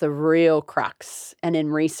sodium that's the real crux. And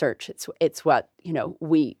in research, it's what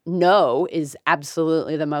we know is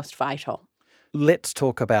absolutely the most vital. Let's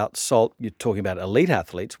talk about salt. You're talking about elite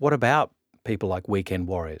athletes. What about people like weekend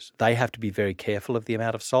warriors? They have to be very careful of the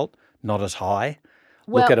amount of salt, not as high.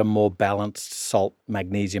 Look at a more balanced salt,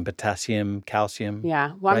 magnesium, potassium, calcium.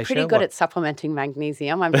 Yeah, well, I'm pretty good at supplementing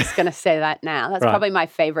magnesium. I'm just going to say that now. That's probably my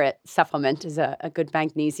favorite supplement is a good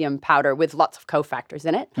magnesium powder with lots of cofactors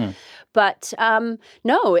in it. But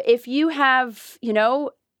no, if you have,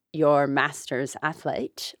 your master's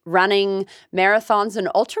athlete running marathons and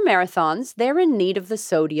ultramarathons, they're in need of the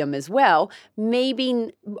sodium as well,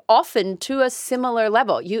 maybe often to a similar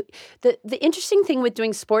level. The interesting thing with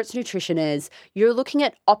doing sports nutrition is you're looking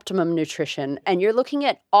at optimum nutrition and you're looking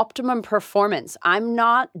at optimum performance. I'm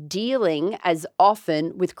not dealing as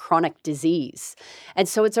often with chronic disease. And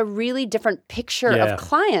so it's a really different picture of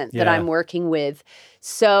client that I'm working with.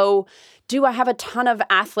 So do I have a ton of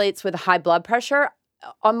athletes with high blood pressure?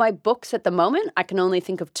 On my books at the moment, I can only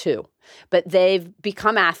think of 2, but they've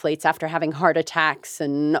become athletes after having heart attacks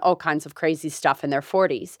and all kinds of crazy stuff in their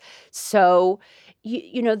 40s. So,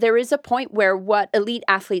 there is a point where what elite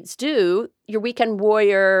athletes do, your weekend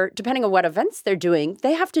warrior, depending on what events they're doing,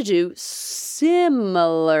 they have to do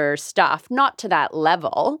similar stuff, not to that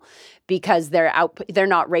level, because they're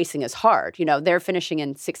not racing as hard. They're finishing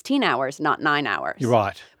in 16 hours, not 9 hours. You're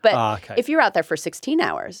right. But if you're out there for 16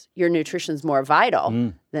 hours, your nutrition's more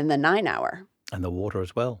vital than the 9 hour. And the water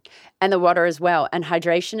as well. And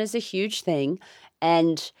hydration is a huge thing.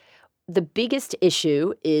 And the biggest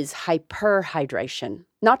issue is hyperhydration,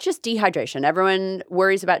 not just dehydration. Everyone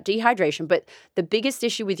worries about dehydration, but the biggest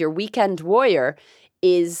issue with your weekend warrior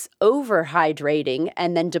is overhydrating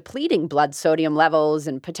and then depleting blood sodium levels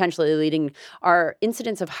and potentially leading our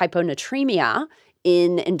incidence of hyponatremia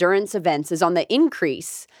in endurance events is on the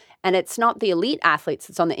increase. And it's not the elite athletes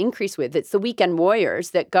it's on the increase with. It's the weekend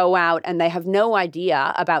warriors that go out and they have no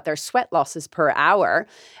idea about their sweat losses per hour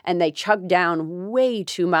and they chug down way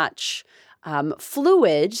too much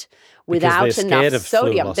fluid without enough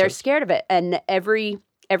sodium. They're scared of it. And every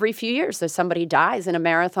few years, there's somebody dies in a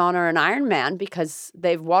marathon or an Ironman because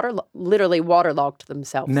they've literally waterlogged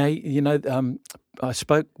themselves. Now, I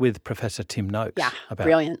spoke with Professor Tim Noakes. Yeah, about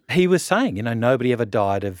brilliant. He was saying, nobody ever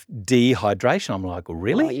died of dehydration. I'm like, well,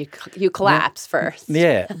 really? Well, you collapse first.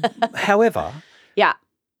 Yeah. However,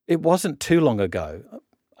 it wasn't too long ago.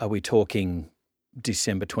 Are we talking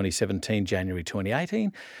December 2017, January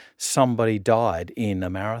 2018? Somebody died in a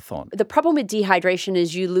marathon. The problem with dehydration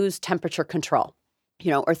is you lose temperature control.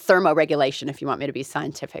 Or thermoregulation, if you want me to be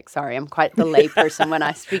scientific. Sorry, I'm quite the lay person when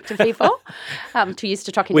I speak to people. Too used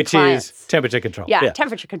to talking to clients. Which is temperature control. Yeah,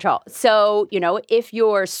 temperature control. So, if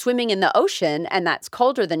you're swimming in the ocean and that's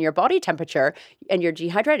colder than your body temperature and you're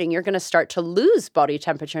dehydrating, you're going to start to lose body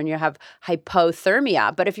temperature and you have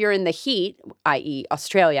hypothermia. But if you're in the heat, i.e.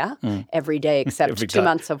 Australia, every day except 2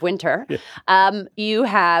 months of winter, you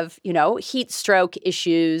have, heat stroke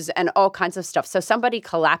issues and all kinds of stuff. So somebody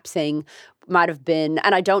collapsing might have been,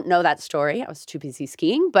 and I don't know that story. I was too busy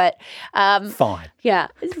skiing, but fine. Yeah,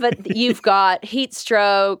 but you've got heat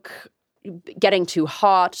stroke, getting too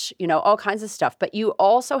hot, all kinds of stuff. But you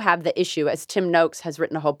also have the issue, as Tim Noakes has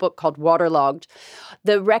written a whole book called Waterlogged,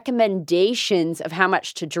 the recommendations of how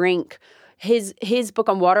much to drink. his book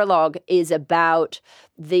on waterlog is about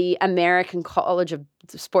the American College of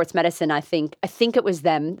Sports Medicine. I think it was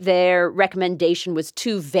them. Their recommendation was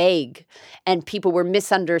too vague, and people were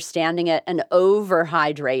misunderstanding it and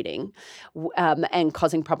overhydrating, and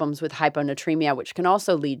causing problems with hyponatremia, which can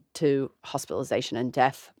also lead to hospitalization and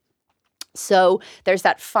death. So there's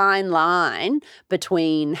that fine line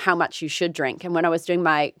between how much you should drink. And when I was doing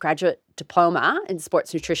my graduate diploma in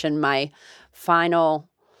sports nutrition, my final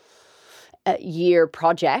year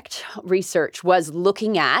project research was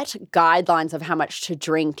looking at guidelines of how much to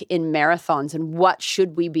drink in marathons and what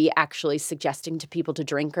should we be actually suggesting to people to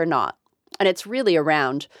drink or not. And it's really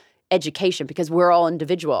around education because we're all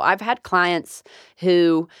individual. I've had clients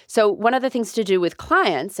so one of the things to do with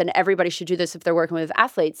clients, and everybody should do this if they're working with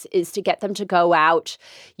athletes, is to get them to go out.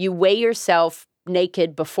 You weigh yourself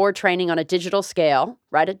naked before training on a digital scale.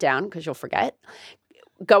 Write it down because you'll forget.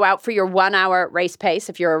 Go out for your 1 hour race pace.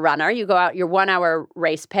 If you're a runner, you go out your 1 hour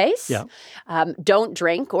race pace. Yeah. Don't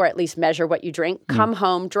drink, or at least measure what you drink. Come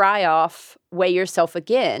home, dry off, weigh yourself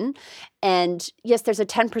again. And yes, there's a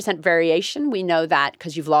 10% variation. We know that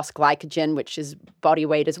because you've lost glycogen, which is body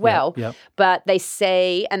weight as well. Yeah. But they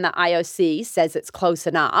say, and the IOC says it's close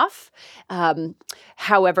enough.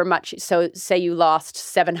 However much, so say you lost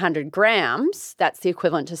 700 grams, that's the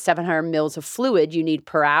equivalent to 700 mils of fluid you need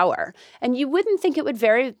per hour. And you wouldn't think it would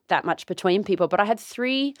vary that much between people, but I had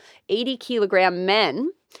 3 80-kilogram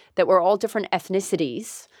men that were all different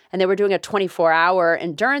ethnicities, and they were doing a 24-hour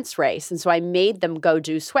endurance race. And so I made them go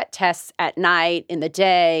do sweat tests at night, in the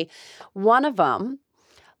day. One of them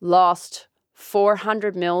lost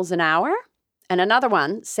 400 mils an hour, and another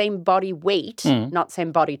one, same body weight, not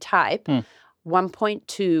same body type,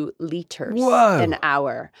 1.2 liters an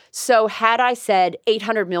hour. So had I said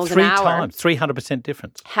 800 mils an hour. 3 times, 300%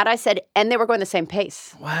 difference. Had I said, and they were going the same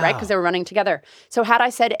pace, right? Because they were running together. So had I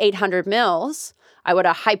said 800 mils, I would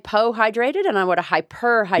have hypohydrated and I would have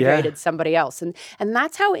hyperhydrated somebody else. And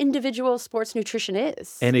that's how individual sports nutrition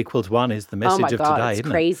is. N equals 1 is the message of today, it's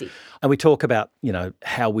crazy. And we talk about,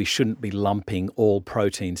 how we shouldn't be lumping all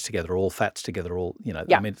proteins together, all fats together, I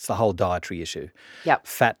mean, it's the whole dietary issue. Yep.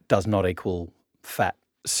 Fat does not equal fat.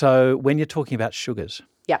 So when you're talking about sugars,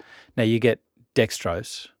 now you get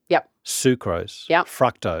dextrose, sucrose,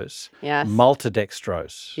 fructose,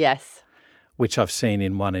 maltodextrose, which I've seen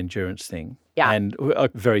in one endurance thing. Yeah. And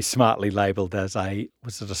very smartly labelled as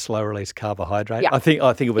was it a slow-release carbohydrate? Yeah. I think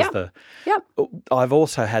it was I've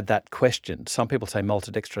also had that question. Some people say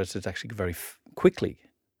maltodextrose is actually very quickly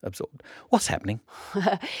absorbed. What's happening?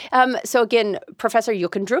 So again, Professor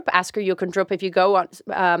Juckendrup, Asker Juckendrup, if you go on,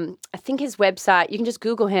 I think his website, you can just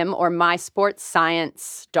Google him, or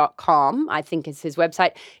mysportscience.com, I think is his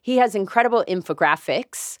website. He has incredible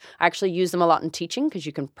infographics. I actually use them a lot in teaching because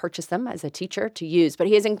you can purchase them as a teacher to use. But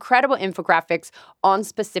he has incredible infographics on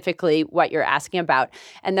specifically what you're asking about.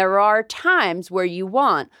 And there are times where you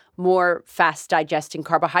want more fast-digesting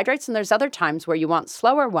carbohydrates, and there's other times where you want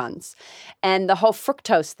slower ones. And the whole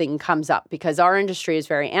fructose thing comes up because our industry is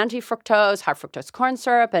very anti-fructose, high fructose corn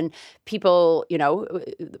syrup, and people,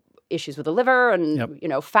 issues with the liver and,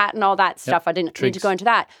 fat and all that stuff. I didn't need to go into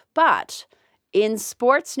that. But in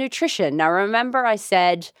sports nutrition, now remember I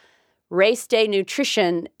said race day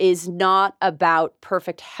nutrition is not about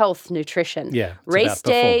perfect health nutrition. Yeah, race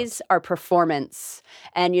days are performance.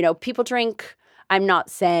 And, people drink... I'm not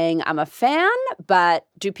saying I'm a fan, but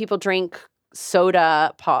do people drink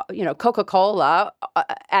soda, Coca-Cola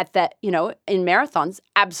at that, in marathons?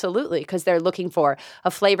 Absolutely, because they're looking for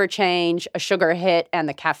a flavor change, a sugar hit, and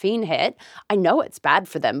the caffeine hit. I know it's bad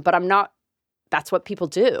for them, but I'm not. That's what people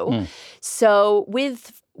do. So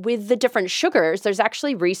with the different sugars, there's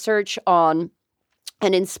actually research on.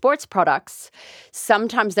 And in sports products,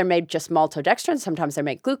 sometimes they're made just maltodextrin, sometimes they're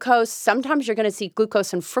made glucose, sometimes you're going to see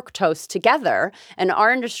glucose and fructose together, and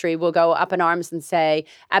our industry will go up in arms and say,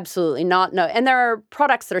 absolutely not, no. And there are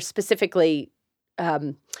products that are specifically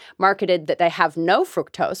marketed that they have no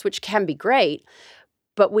fructose, which can be great,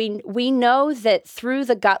 but we know that through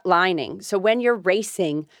the gut lining, so when you're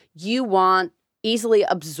racing, you want easily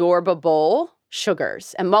absorbable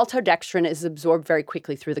sugars, and maltodextrin is absorbed very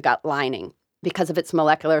quickly through the gut lining because of its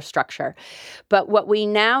molecular structure. But what we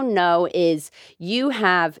now know is you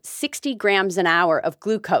have 60 grams an hour of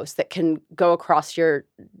glucose that can go across your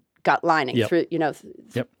gut lining through,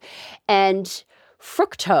 and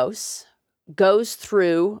fructose goes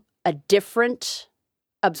through a different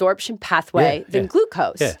absorption pathway than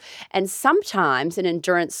glucose. Yeah. And sometimes in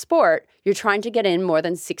endurance sport, you're trying to get in more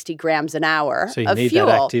than 60 grams an hour So you of need fuel.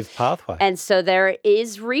 that active pathway. And so there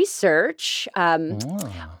is research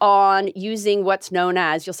on using what's known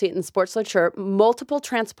as, you'll see it in the sports literature, multiple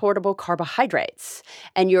transportable carbohydrates.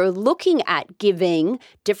 And you're looking at giving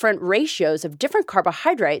different ratios of different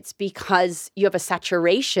carbohydrates because you have a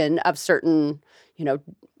saturation of certain,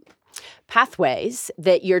 pathways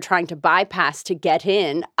that you're trying to bypass to get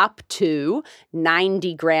in up to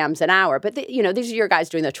 90 grams an hour. But, these are your guys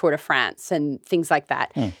doing the Tour de France and things like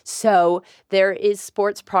that. So there is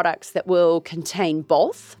sports products that will contain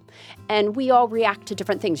both. And we all react to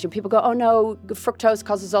different things. People go, oh no, fructose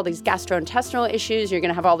causes all these gastrointestinal issues. You're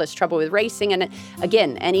going to have all this trouble with racing. And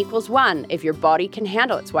again, N=1. If your body can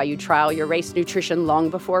handle it, it's why you trial your race nutrition long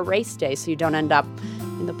before race day so you don't end up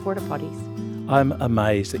in the porta potties. I'm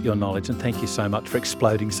amazed at your knowledge, and thank you so much for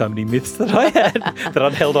exploding so many myths that I had, that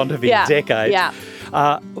I'd held on to for decades. Yeah.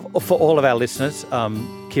 For all of our listeners,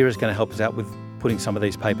 Ciara's going to help us out with putting some of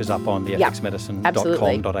these papers up on the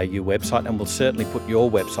fxmedicine.com.au website, and we'll certainly put your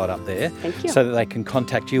website up there. Thank you. So that they can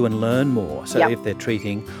contact you and learn more. So if they're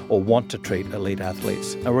treating or want to treat elite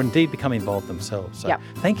athletes, or indeed become involved themselves. So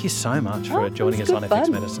thank you so much for joining us on FX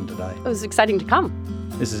Medicine today. It was exciting to come.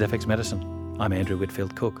 This is FX Medicine. I'm Andrew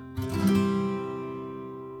Whitfield Cook.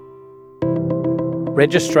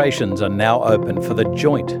 Registrations are now open for the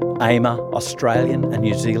joint AIMA Australian and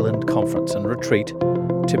New Zealand Conference and Retreat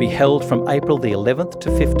to be held from April the 11th to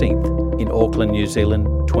 15th in Auckland, New Zealand,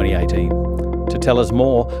 2018. To tell us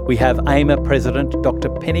more, we have AIMA President Dr.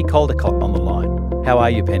 Penny Caldicott on the line. How are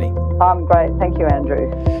you, Penny? I'm great. Thank you, Andrew.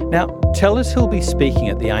 Now, tell us who'll be speaking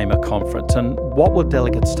at the AIMA conference and what will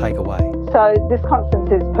delegates take away? So this conference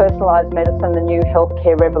is Personalised Medicine, the New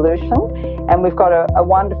Healthcare Revolution, and we've got a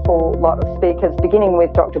wonderful lot of speakers, beginning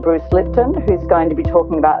with Dr. Bruce Lipton, who's going to be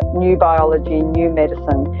talking about new biology, new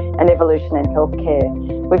medicine and evolution in healthcare.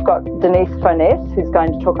 We've got Denise Foness, who's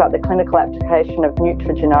going to talk about the clinical application of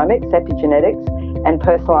nutrigenomics, epigenetics and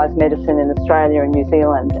personalised medicine in Australia and New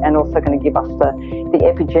Zealand, and also going to give us the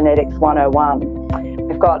Epigenetics 101.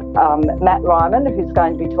 We've got Matt Ryman, who's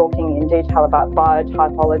going to be talking in detail about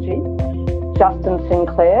biotypology. Justin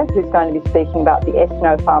Sinclair, who's going to be speaking about the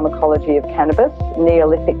ethnopharmacology of cannabis,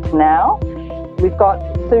 Neolithic to now. We've got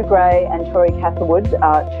Sue Gray and Tori Catherwood,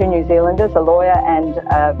 two New Zealanders, a lawyer and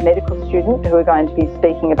a medical student, who are going to be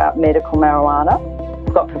speaking about medical marijuana.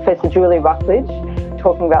 We've got Professor Julie Ruckledge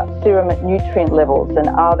talking about serum nutrient levels and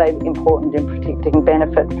are they important in predicting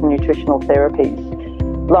benefit from nutritional therapies.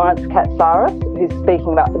 Lawrence Katsaris, who's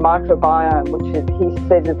speaking about the microbiome, which he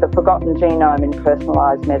says is the forgotten genome in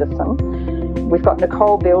personalised medicine. We've got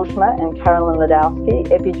Nicole Bilsma and Carolyn Ladowski,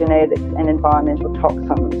 epigenetics and environmental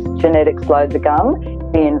toxins. Genetics load the gun,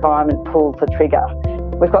 the environment pulls the trigger.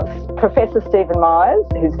 We've got Professor Stephen Myers,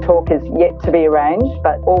 whose talk is yet to be arranged,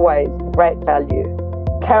 but always great value.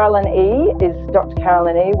 Dr.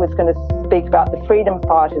 Carolyn E. was going to speak about the freedom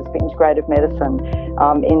fighters for integrative medicine.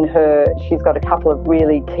 She's got a couple of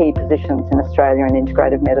really key positions in Australia in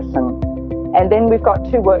integrative medicine. And then we've got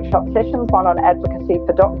two workshop sessions, one on advocacy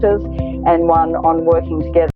for doctors and one on working together